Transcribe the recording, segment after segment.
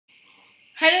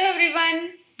Hello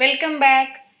everyone, welcome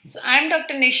back. I am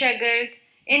Dr. Nisha Garg.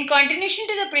 In continuation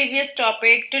to the previous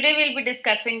topic, today we'll be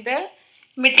discussing the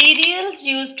materials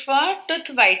used for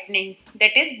tooth whitening,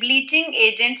 that is bleaching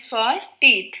agents for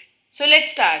teeth. So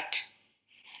let's start.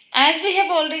 As we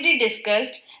have already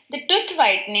discussed, the tooth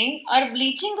whitening or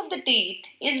bleaching of the teeth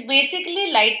is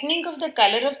basically lightening of the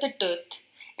color of the tooth,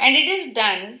 and it is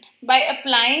done by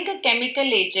applying a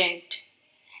chemical agent.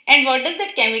 And what does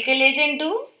that chemical agent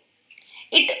do?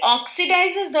 It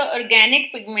oxidizes the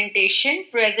organic pigmentation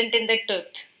present in the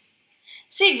tooth.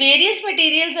 See, various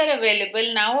materials are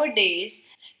available nowadays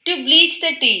to bleach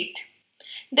the teeth.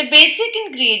 The basic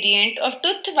ingredient of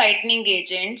tooth whitening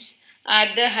agents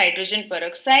are the hydrogen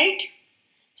peroxide,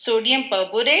 sodium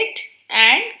perborate,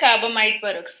 and carbamide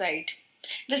peroxide.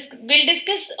 We'll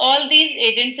discuss all these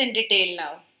agents in detail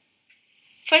now.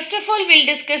 First of all, we'll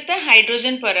discuss the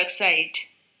hydrogen peroxide.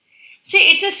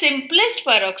 See, it's the simplest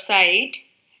peroxide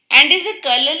and is a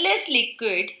colorless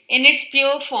liquid in its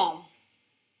pure form.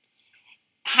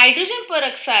 Hydrogen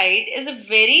peroxide is a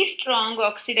very strong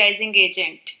oxidizing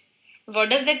agent.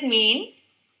 What does that mean?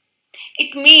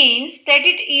 It means that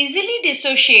it easily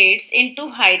dissociates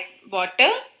into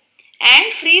water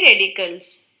and free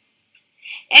radicals.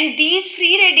 And these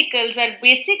free radicals are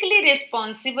basically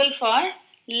responsible for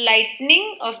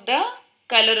lightening of the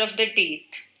color of the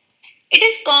teeth. It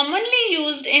is commonly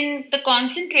used in the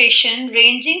concentration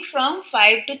ranging from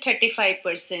 5 to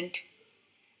 35%.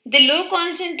 The low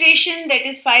concentration, that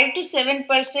is 5 to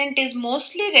 7%, is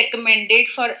mostly recommended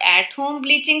for at-home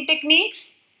bleaching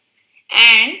techniques,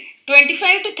 and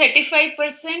 25 to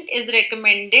 35% is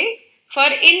recommended for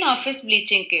in-office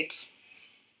bleaching kits.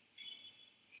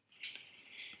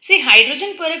 See,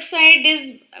 hydrogen peroxide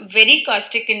is very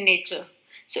caustic in nature,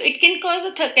 so it can cause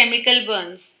chemical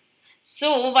burns.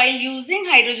 So, while using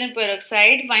hydrogen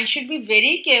peroxide, one should be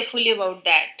very careful about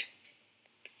that.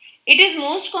 It is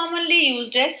most commonly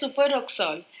used as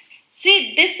superoxole.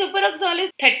 See, this superoxole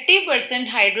is 30%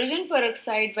 hydrogen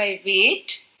peroxide by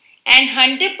weight and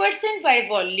 100% by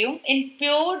volume in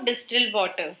pure distilled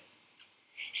water.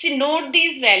 See, note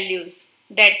these values.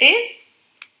 That is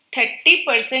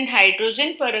 30%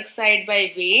 hydrogen peroxide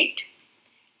by weight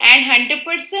and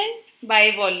 100% by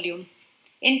volume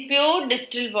in pure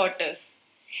distilled water.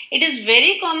 It is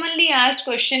very commonly asked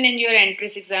question in your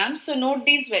entrance exam, so note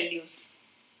these values.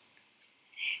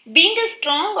 Being a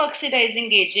strong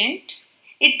oxidizing agent,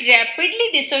 it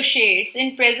rapidly dissociates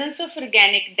in presence of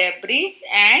organic debris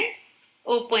and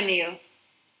open air.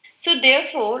 So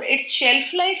therefore, its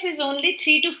shelf life is only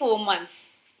 3 to 4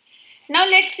 months. Now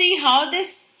let's see how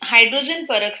this hydrogen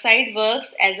peroxide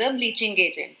works as a bleaching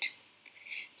agent.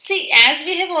 See, as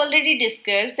we have already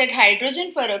discussed, that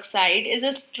hydrogen peroxide is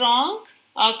a strong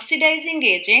oxidizing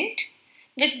agent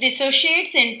which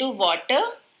dissociates into water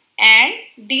and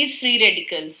these free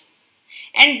radicals.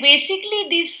 And basically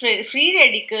these free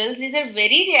radicals are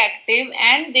very reactive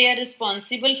and they are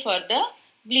responsible for the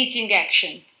bleaching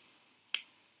action.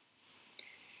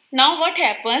 Now what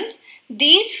happens?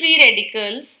 These free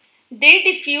radicals, they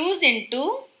diffuse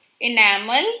into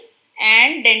enamel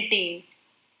and dentine.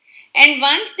 And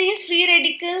once these free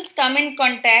radicals come in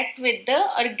contact with the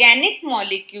organic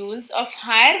molecules of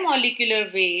higher molecular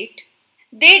weight,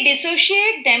 they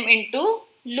dissociate them into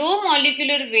low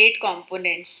molecular weight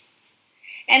components.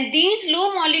 And these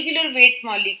low molecular weight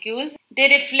molecules, they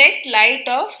reflect light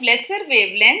of lesser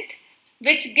wavelength,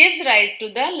 which gives rise to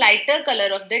the lighter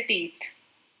color of the teeth.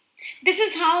 This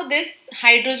is how this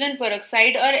hydrogen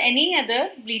peroxide or any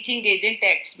other bleaching agent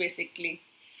acts basically.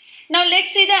 Now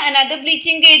let's see the another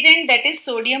bleaching agent, that is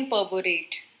sodium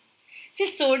perborate. See,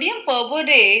 sodium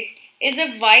perborate is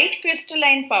a white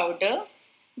crystalline powder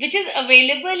which is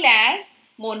available as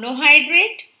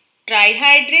monohydrate,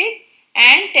 trihydrate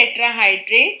and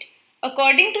tetrahydrate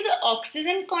according to the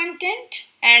oxygen content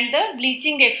and the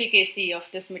bleaching efficacy of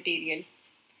this material.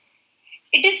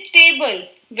 It is stable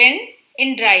when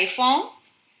in dry form,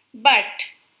 but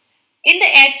in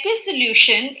the aqueous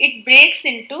solution it breaks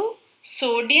into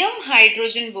sodium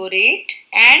hydrogen borate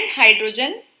and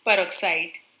hydrogen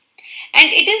peroxide. And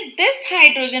it is this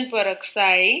hydrogen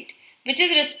peroxide which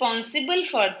is responsible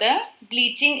for the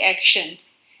bleaching action.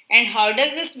 And how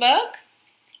does this work?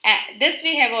 This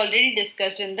we have already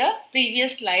discussed in the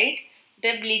previous slide,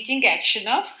 the bleaching action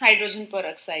of hydrogen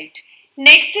peroxide.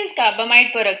 Next is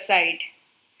carbamide peroxide.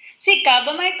 See,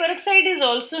 carbamide peroxide is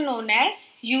also known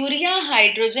as urea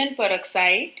hydrogen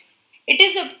peroxide. It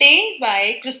is obtained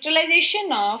by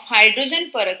crystallization of hydrogen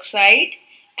peroxide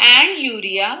and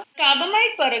urea.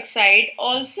 Carbamide peroxide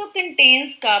also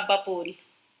contains carbapole.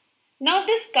 Now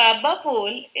this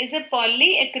carbapole is a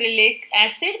polyacrylic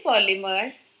acid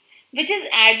polymer which is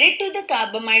added to the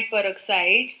carbamide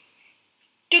peroxide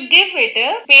to give it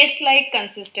a paste-like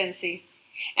consistency.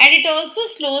 And it also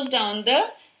slows down the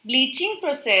bleaching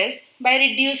process by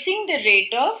reducing the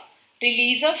rate of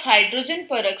release of hydrogen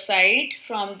peroxide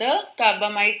from the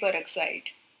carbamide peroxide.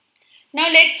 Now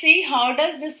let's see how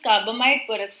does this carbamide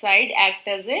peroxide act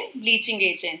as a bleaching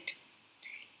agent.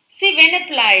 See, when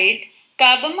applied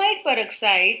carbamide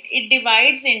peroxide, it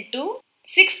divides into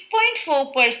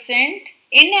 6.4%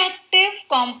 inactive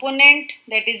component,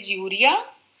 that is urea,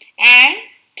 and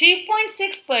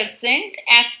 3.6%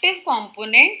 active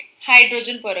component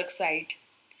hydrogen peroxide.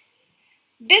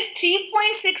 This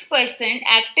 3.6%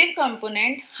 active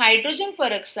component hydrogen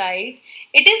peroxide,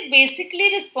 it is basically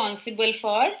responsible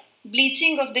for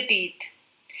bleaching of the teeth.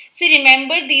 See,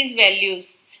 remember these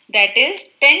values. That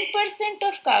is 10%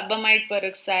 of carbamide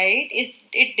peroxide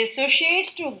it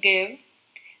dissociates to give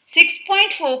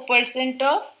 6.4%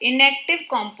 of inactive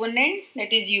component,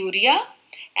 that is urea,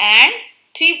 and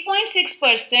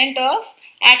 3.6% of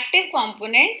active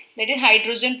component, that is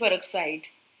hydrogen peroxide.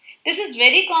 This is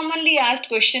very commonly asked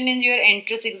question in your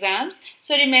entrance exams,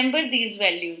 so remember these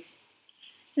values.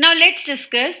 Now let's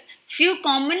discuss few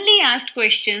commonly asked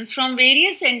questions from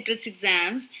various entrance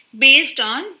exams based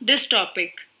on this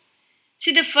topic.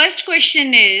 See, the first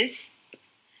question is,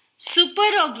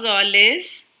 superoxole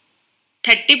is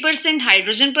 30%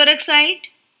 hydrogen peroxide,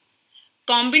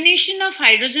 combination of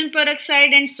hydrogen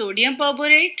peroxide and sodium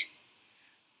perborate,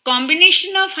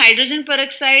 combination of hydrogen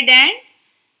peroxide and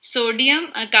sodium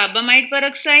carbamide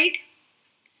peroxide,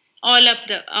 all of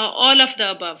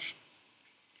the above.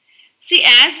 See,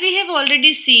 as we have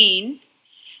already seen,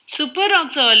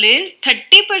 superoxole is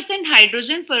 30%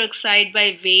 hydrogen peroxide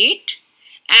by weight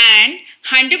and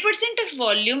 100% of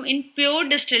volume in pure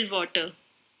distilled water.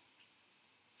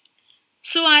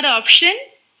 So our option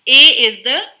A is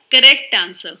the correct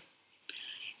answer.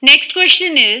 Next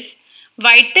question is,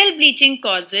 vital bleaching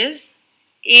causes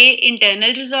A.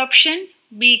 internal resorption,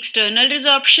 B. external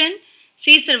resorption,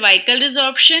 C. cervical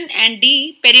resorption, and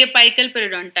D. periapical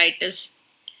periodontitis.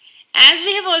 As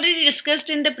we have already discussed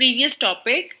in the previous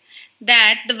topic,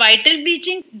 that the vital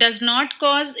bleaching does not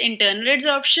cause internal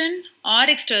resorption or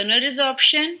external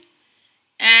resorption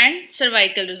and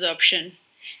cervical resorption.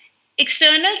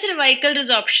 External cervical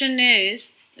resorption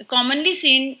is a commonly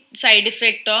seen side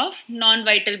effect of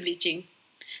non-vital bleaching.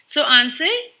 So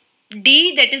answer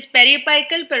D, that is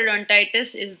periapical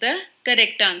periodontitis, is the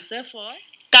correct answer for.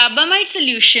 Carbamide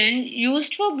solution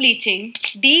used for bleaching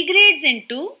degrades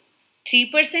into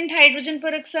 3% hydrogen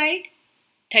peroxide,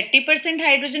 30%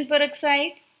 hydrogen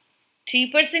peroxide,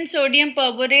 3% sodium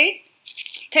perborate,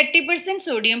 30%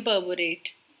 sodium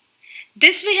perborate.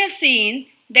 This we have seen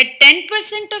that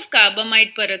 10% of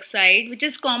carbamide peroxide, which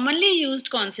is commonly used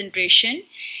concentration,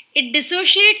 it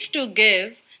dissociates to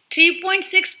give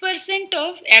 3.6%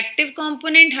 of active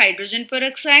component hydrogen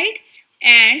peroxide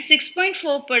and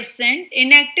 6.4%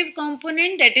 inactive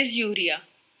component, that is urea.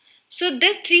 So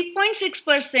this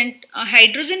 3.6%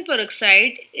 hydrogen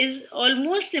peroxide is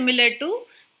almost similar to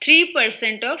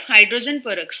 3% of hydrogen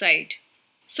peroxide.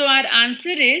 So our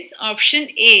answer is option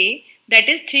A, that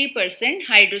is 3%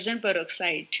 hydrogen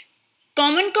peroxide.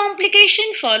 Common complication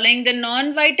following the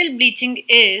non-vital bleaching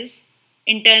is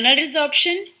internal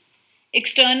resorption,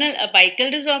 external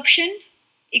apical resorption,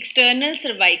 external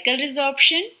cervical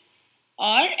resorption,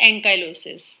 or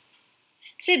ankylosis.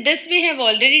 See, this we have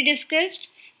already discussed,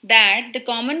 that the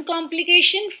common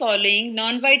complication following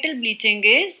non-vital bleaching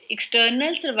is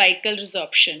external cervical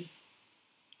resorption.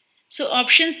 So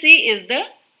option C is the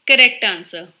correct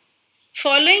answer.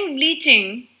 Following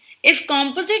bleaching, if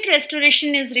composite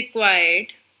restoration is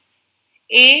required,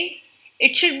 A.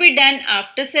 it should be done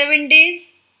after 7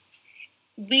 days,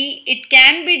 B. it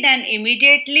can be done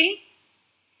immediately,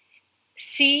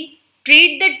 C.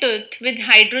 treat the tooth with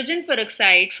hydrogen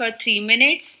peroxide for 3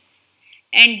 minutes,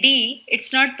 and D.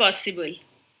 it's not possible.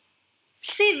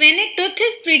 See, when a tooth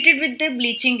is treated with the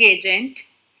bleaching agent,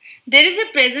 there is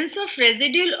a presence of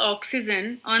residual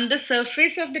oxygen on the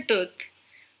surface of the tooth,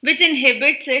 which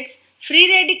inhibits its free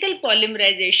radical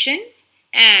polymerization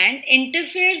and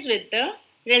interferes with the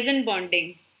resin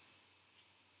bonding.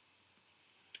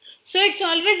 So it's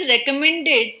always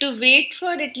recommended to wait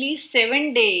for at least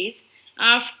 7 days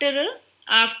after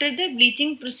the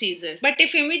bleaching procedure. But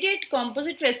if immediate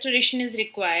composite restoration is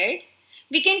required,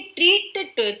 we can treat the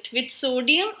tooth with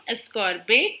sodium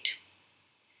ascorbate.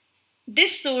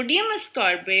 This sodium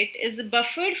ascorbate is a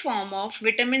buffered form of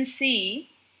vitamin C,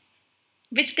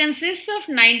 which consists of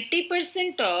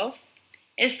 90% of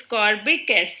ascorbic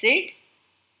acid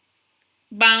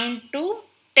bound to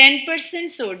 10%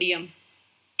 sodium.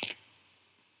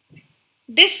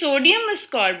 This sodium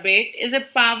ascorbate is a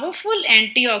powerful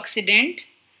antioxidant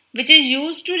which is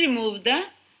used to remove the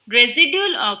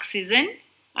residual oxygen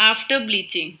after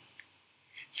bleaching.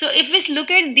 So if we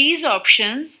look at these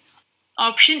options,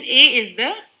 option A is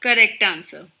the correct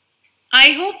answer.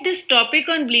 I hope this topic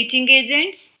on bleaching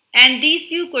agents and these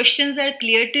few questions are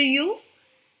clear to you.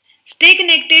 Stay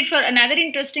connected for another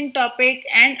interesting topic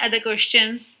and other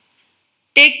questions.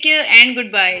 Take care and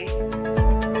goodbye.